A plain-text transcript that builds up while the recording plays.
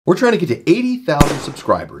We're trying to get to 80,000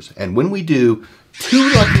 subscribers, and when we do, 2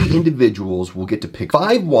 lucky individuals will get to pick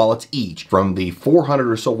 5 wallets each from the 400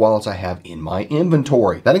 or so wallets I have in my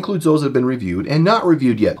inventory. That includes those that have been reviewed and not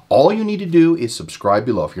reviewed yet. All you need to do is subscribe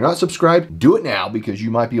below. If you're not subscribed, do it now because you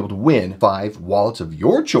might be able to win 5 wallets of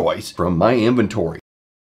your choice from my inventory.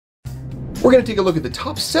 We're going to take a look at the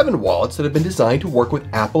top 7 wallets that have been designed to work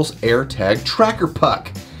with Apple's AirTag tracker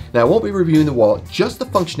puck. Now, I won't be reviewing the wallet, just the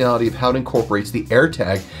functionality of how it incorporates the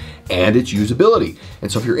AirTag and its usability.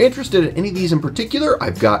 And so if you're interested in any of these in particular,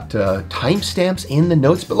 I've got timestamps in the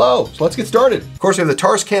notes below. So let's get started. Of course, we have the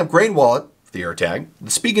Tauruscamp grain wallet, the AirTag, the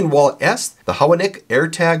Spigen Wallet S, the Hawanik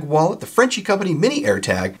AirTag wallet, the Frenchie company mini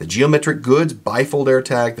AirTag, the Geometric Goods Bifold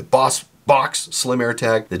AirTag, the BosBox Slim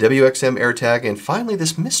AirTag, the WXM AirTag, and finally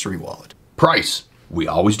this mystery wallet. Price. We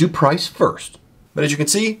always do price first. But as you can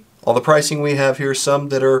see, all the pricing we have here, some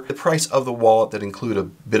that are the price of the wallet that include a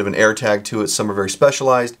bit of an AirTag to it, some are very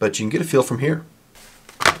specialized, but you can get a feel from here.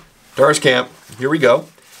 Tauruscamp, here we go.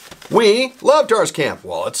 We love Tauruscamp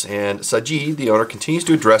wallets, and Sajid, the owner, continues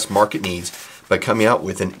to address market needs by coming out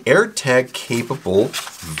with an AirTag capable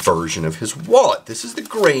version of his wallet. This is the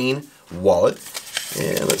grain wallet,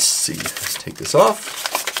 and let's see, let's take this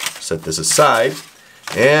off, set this aside,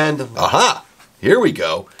 and aha, here we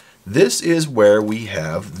go. This is where we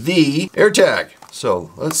have the AirTag.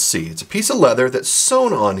 So let's see, it's a piece of leather that's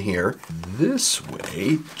sewn on here this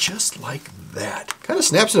way, just like that. Kind of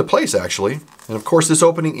snaps into place actually. And of course this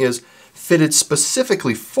opening is fitted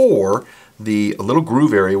specifically for the little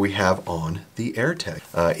groove area we have on the AirTag.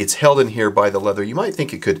 It's held in here by the leather. You might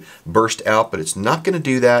think it could burst out, but it's not going to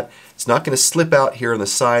do that. It's not going to slip out here on the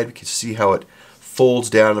side. You can see how it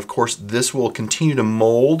folds down. And of course this will continue to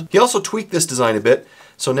mold. He also tweaked this design a bit.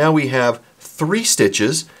 So now we have 3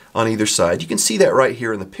 stitches on either side. You can see that right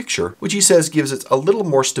here in the picture, which he says gives it a little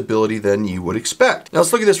more stability than you would expect. Now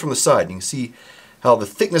let's look at this from the side. You can see how the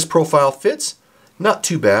thickness profile fits. Not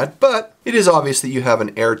too bad, but it is obvious that you have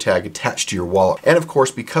an AirTag attached to your wallet. And of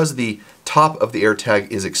course, because the top of the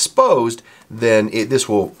AirTag is exposed, then this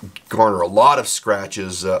will garner a lot of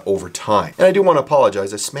scratches over time. And I do want to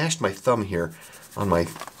apologize. I smashed my thumb here on my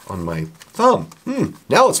thumb.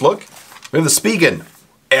 Now let's look. We have the Spigen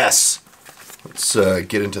S. Let's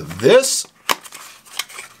get into this.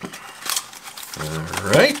 All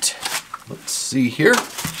right. Let's see here.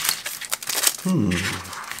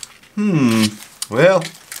 Well,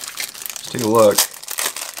 let's take a look.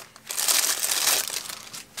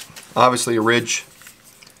 Obviously a ridge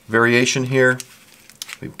variation here.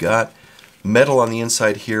 We've got metal on the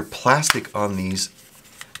inside here, plastic on these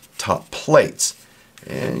top plates.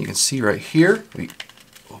 And you can see right here, we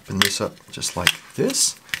open this up just like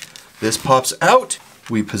this. This pops out.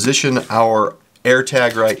 We position our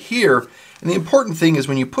AirTag right here. And the important thing is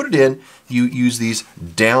when you put it in, you use these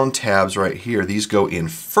down tabs right here. These go in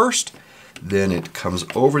first, then it comes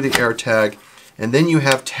over the AirTag, and then you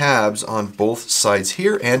have tabs on both sides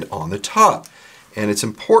here and on the top. And it's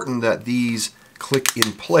important that these click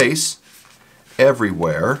in place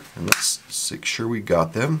everywhere. And let's make sure we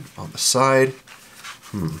got them on the side.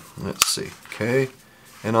 Let's see, okay.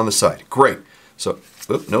 And on the side, great. So,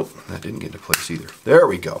 nope, that didn't get into place either. There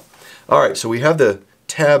we go. All right, so we have the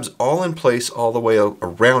tabs all in place all the way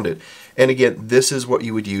around it. And again, this is what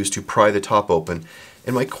you would use to pry the top open.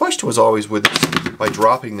 And my question was always with this, by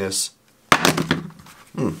dropping this,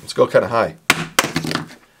 let's go kind of high.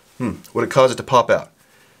 Would it cause it to pop out?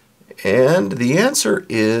 And the answer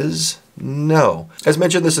is no. As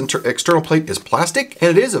mentioned, this external plate is plastic,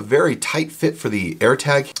 and it is a very tight fit for the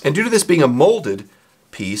AirTag. And due to this being a molded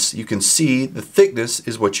piece, you can see the thickness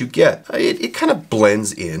is what you get. It kind of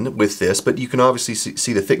blends in with this, but you can obviously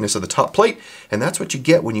see the thickness of the top plate, and that's what you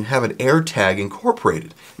get when you have an AirTag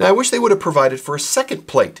incorporated. Now I wish they would have provided for a second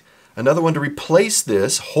plate, another one to replace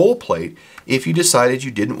this whole plate if you decided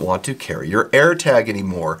you didn't want to carry your AirTag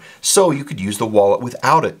anymore, so you could use the wallet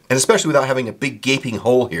without it, and especially without having a big gaping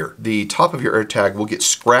hole here. The top of your AirTag will get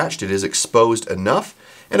scratched. It is exposed enough.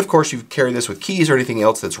 And of course, you carry this with keys or anything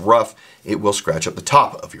else that's rough, it will scratch up the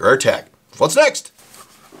top of your AirTag. What's next?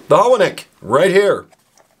 The Hawanik, right here.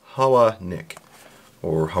 Hawanik,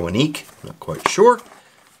 or Hawanik, not quite sure.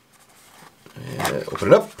 And open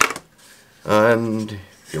it up, and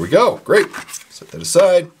here we go, great. Set that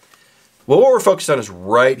aside. Well, what we're focused on is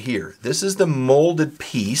right here. This is the molded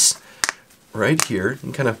piece right here. You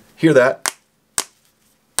can kind of hear that.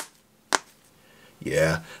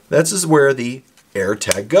 Yeah, this is where the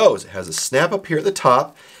AirTag goes. It has a snap up here at the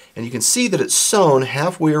top, and you can see that it's sewn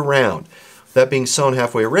halfway around. That being sewn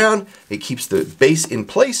halfway around, it keeps the base in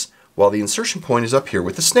place while the insertion point is up here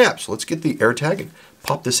with the snap. So let's get the AirTag and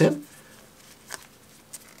pop this in.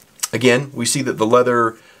 Again, we see that the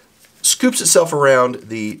leather scoops itself around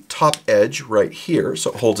the top edge right here,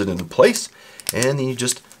 so it holds it in place. And then you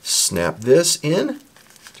just snap this in,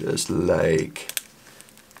 just like,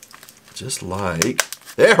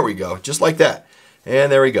 there we go, just like that.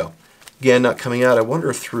 And there we go. Again, not coming out. I wonder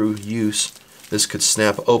if through use this could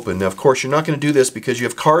snap open. Now, of course, you're not going to do this because you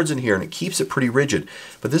have cards in here and it keeps it pretty rigid.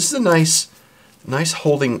 But this is a nice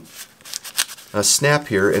holding snap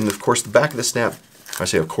here. And of course, the back of the snap, I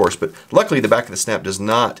say of course, but luckily the back of the snap does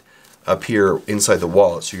not appear inside the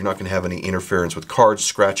wallet, so you're not going to have any interference with cards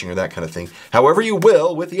scratching or that kind of thing. However, you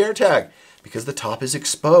will with the AirTag because the top is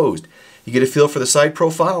exposed. You get a feel for the side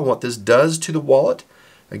profile and what this does to the wallet.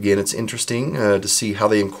 Again, it's interesting to see how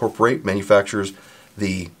they incorporate manufacturers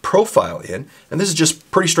the profile in, and this is just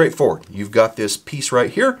pretty straightforward. You've got this piece right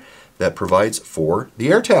here that provides for the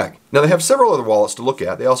AirTag. Now, they have several other wallets to look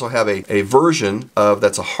at. They also have a version of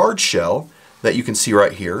that's a hard shell that you can see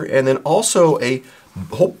right here, and then also a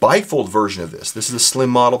whole bifold version of this. This is a slim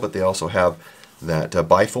model, but they also have that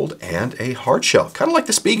bifold and a hard shell, kind of like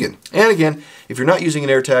the Spigen. And again, if you're not using an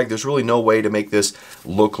AirTag, there's really no way to make this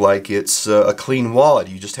look like it's a clean wallet.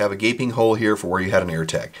 You just have a gaping hole here for where you had an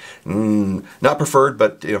AirTag. Not preferred,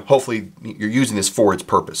 but hopefully you're using this for its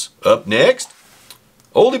purpose. Up next,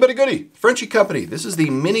 oldie but a goodie, Frenchie company. This is the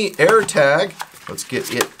mini AirTag. Let's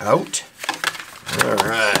get it out. All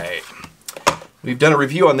right. We've done a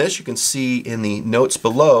review on this. You can see in the notes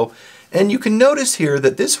below. And you can notice here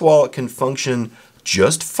that this wallet can function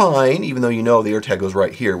just fine, even though you know the AirTag goes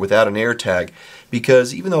right here, without an AirTag,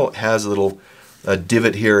 because even though it has a little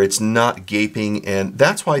divot here, it's not gaping, and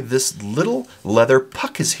that's why this little leather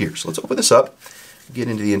puck is here. So let's open this up, get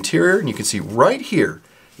into the interior, and you can see right here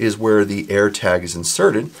is where the AirTag is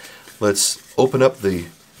inserted. Let's open up the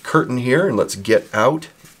curtain here, and let's get out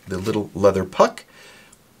the little leather puck,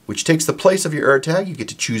 which takes the place of your AirTag. You get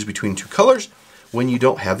to choose between two colors when you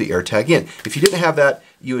don't have the AirTag in. If you didn't have that,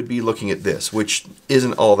 you would be looking at this, which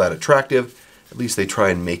isn't all that attractive. At least they try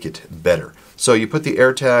and make it better. So you put the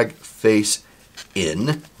AirTag face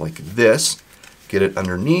in like this, get it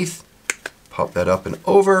underneath, pop that up and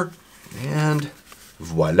over, and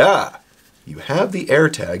voila! You have the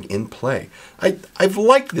AirTag in play. I've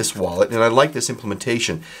liked this wallet and I like this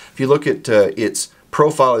implementation. If you look at its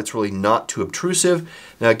profile, it's really not too obtrusive.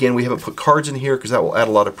 Now again, we haven't put cards in here because that will add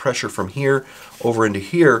a lot of pressure from here over into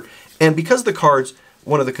here. And because of the cards,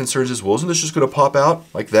 one of the concerns is, well, isn't this just going to pop out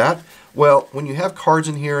like that? Well, when you have cards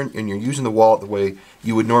in here and you're using the wallet the way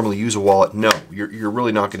you would normally use a wallet, no, you're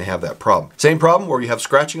really not going to have that problem. Same problem where you have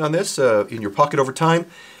scratching on this in your pocket over time.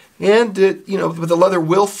 And, but the leather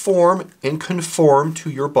will form and conform to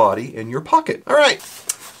your body and your pocket. All right.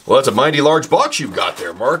 Well, that's a mighty large box you've got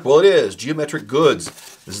there, Mark. Well, it is. Geometric Goods.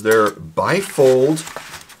 This is their Bifold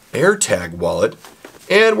AirTag wallet.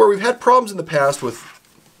 And where we've had problems in the past with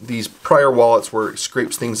these prior wallets where it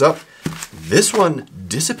scrapes things up, this one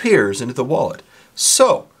disappears into the wallet.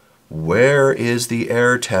 So, where is the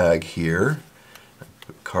AirTag here?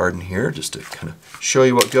 Put a card in here just to kind of show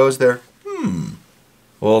you what goes there.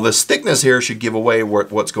 Well, this thickness here should give away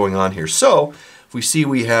what's going on here. So, if we see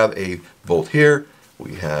we have a bolt here,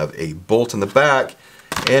 we have a bolt in the back,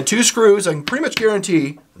 and two screws. I can pretty much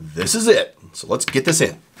guarantee this is it. So let's get this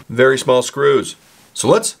in. Very small screws. So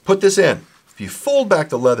let's put this in. If you fold back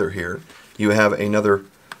the leather here, you have another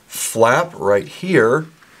flap right here,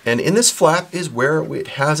 and in this flap is where it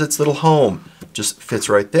has its little home. Just fits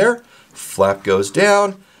right there. Flap goes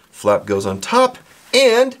down, flap goes on top,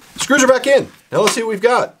 and screws are back in. Now let's see what we've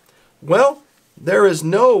got. Well, there is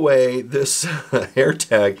no way this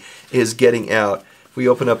AirTag is getting out. If we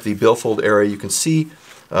open up the Bifold area, you can see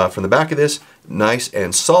from the back of this, nice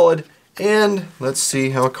and solid. And let's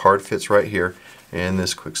see how a card fits right here in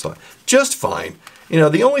this quick slot. Just fine.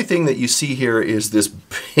 The only thing that you see here is this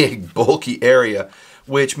big bulky area,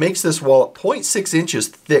 which makes this wallet 0.6 inches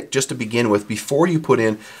thick just to begin with before you put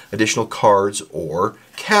in additional cards or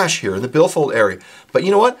cash here in the Bifold area. But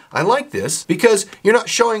you know what? I like this because you're not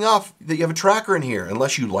showing off that you have a tracker in here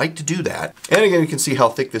unless you like to do that. And again, you can see how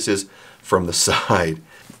thick this is from the side.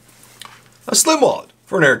 A slim wallet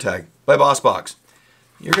for an AirTag by BosBox.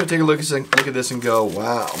 You're going to take a look at this and go,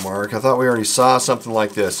 wow, Mark, I thought we already saw something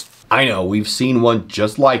like this. I know, we've seen one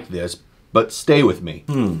just like this, but stay with me.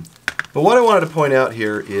 But what I wanted to point out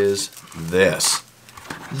here is this.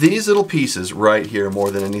 These little pieces right here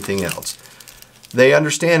more than anything else. They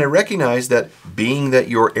understand and recognize that being that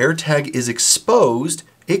your AirTag is exposed,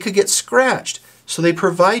 it could get scratched. So they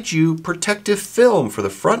provide you protective film for the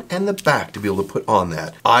front and the back to be able to put on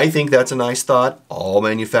that. I think that's a nice thought. All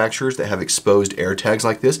manufacturers that have exposed AirTags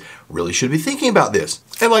like this really should be thinking about this.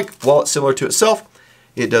 And like wallet similar to itself,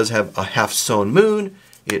 it does have a half sewn moon.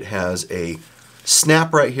 It has a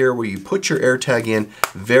snap right here where you put your AirTag in,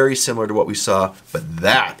 very similar to what we saw, but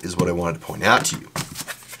that is what I wanted to point out to you.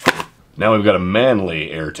 Now we've got a manly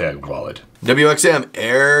AirTag wallet. WXM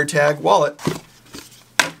AirTag wallet.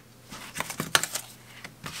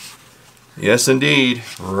 Yes, indeed,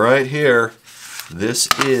 right here. This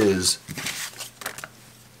is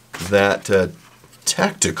that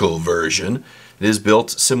tactical version. It is built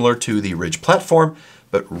similar to the Ridge platform,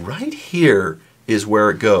 but right here is where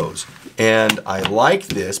it goes. And I like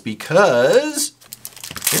this because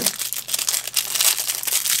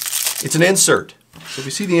it's an insert. So if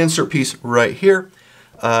you see the insert piece right here,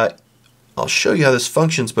 I'll show you how this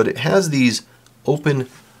functions, but it has these open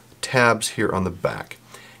tabs here on the back.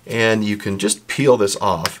 And you can just peel this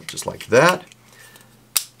off, just like that.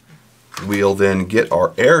 We'll then get our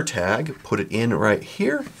AirTag, put it in right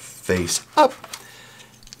here, face up.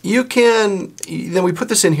 Then we put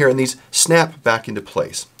this in here and these snap back into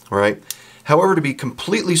place, all right? However, to be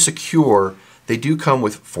completely secure, they do come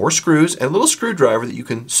with 4 screws and a little screwdriver that you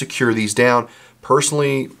can secure these down.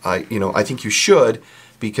 Personally, I think you should,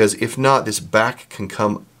 because if not, this back can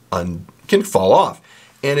fall off.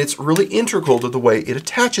 And it's really integral to the way it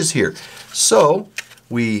attaches here. So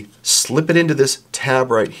we slip it into this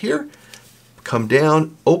tab right here, come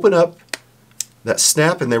down, open up that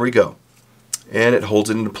snap, and there we go. And it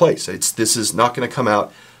holds it into place. This is not going to come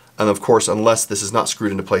out, and of course, unless this is not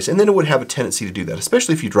screwed into place. And then it would have a tendency to do that,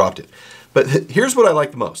 especially if you dropped it. But here's what I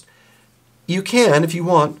like the most. You can, if you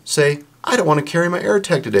want, say, I don't want to carry my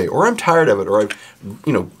AirTag today, or I'm tired of it, or I've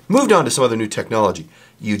moved on to some other new technology.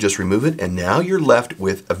 You just remove it, and now you're left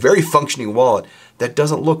with a very functioning wallet that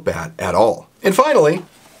doesn't look bad at all. And finally,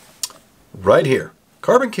 right here,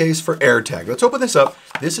 carbon case for AirTag. Let's open this up.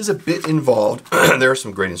 This is a bit involved. There are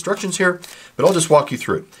some great instructions here, but I'll just walk you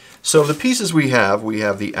through it. So the pieces we have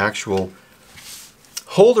the actual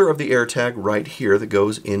holder of the AirTag right here that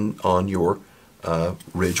goes in on your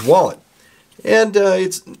Ridge wallet. And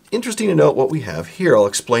it's interesting to note what we have here. I'll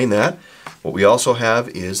explain that. What we also have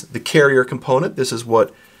is the carrier component. This is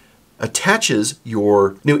what attaches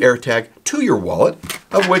your new AirTag to your wallet,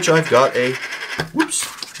 of which I've got a,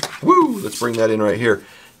 let's bring that in right here,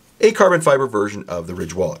 a carbon fiber version of the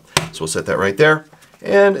Ridge wallet. So we'll set that right there.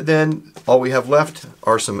 And then all we have left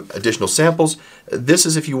are some additional samples. This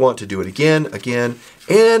is if you want to do it again,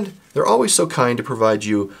 and they're always so kind to provide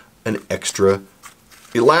you an extra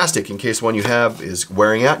elastic in case one you have is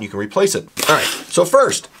wearing out and you can replace it. All right, so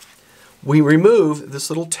first, we remove this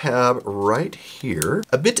little tab right here,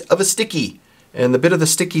 a bit of a sticky. And the bit of the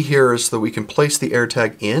sticky here is so that we can place the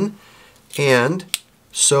AirTag in, and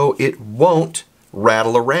so it won't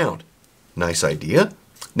rattle around. Nice idea.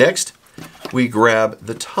 Next, we grab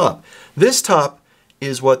the top. This top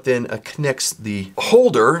is what then connects the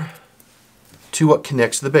holder to what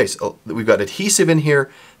connects to the base. We've got adhesive in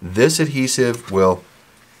here. This adhesive will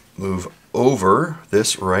move over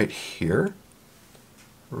this right here,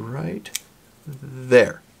 right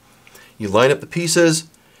there. You line up the pieces,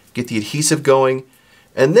 get the adhesive going,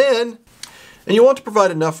 and you want to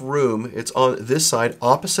provide enough room. It's on this side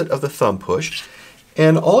opposite of the thumb push,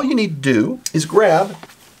 and all you need to do is grab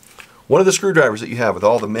one of the screwdrivers that you have with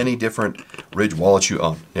all the many different Ridge wallets you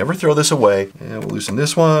own. Never throw this away. And we'll loosen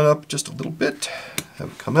this one up just a little bit,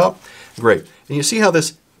 have it come out. Great. And you see how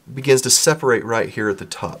this begins to separate right here at the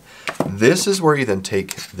top. This is where you then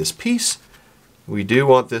take this piece. We do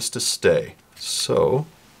want this to stay. So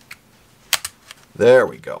there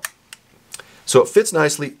we go. So it fits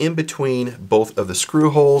nicely in between both of the screw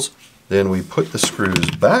holes. Then we put the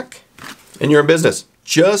screws back and you're in business.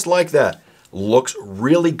 Just like that. Looks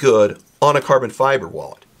really good on a carbon fiber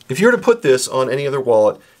wallet. If you were to put this on any other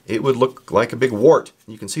wallet, it would look like a big wart.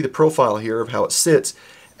 You can see the profile here of how it sits.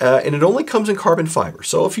 And it only comes in carbon fiber.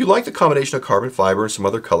 So if you like the combination of carbon fiber and some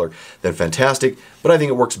other color, then fantastic. But I think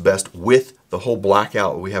it works best with the whole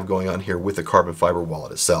blackout we have going on here with the carbon fiber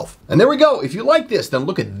wallet itself. And there we go. If you like this, then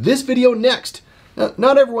look at this video next. Now,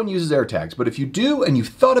 not everyone uses AirTags, but if you do and you've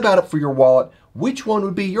thought about it for your wallet, which one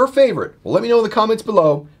would be your favorite? Well, let me know in the comments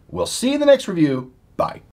below. We'll see you in the next review. Bye.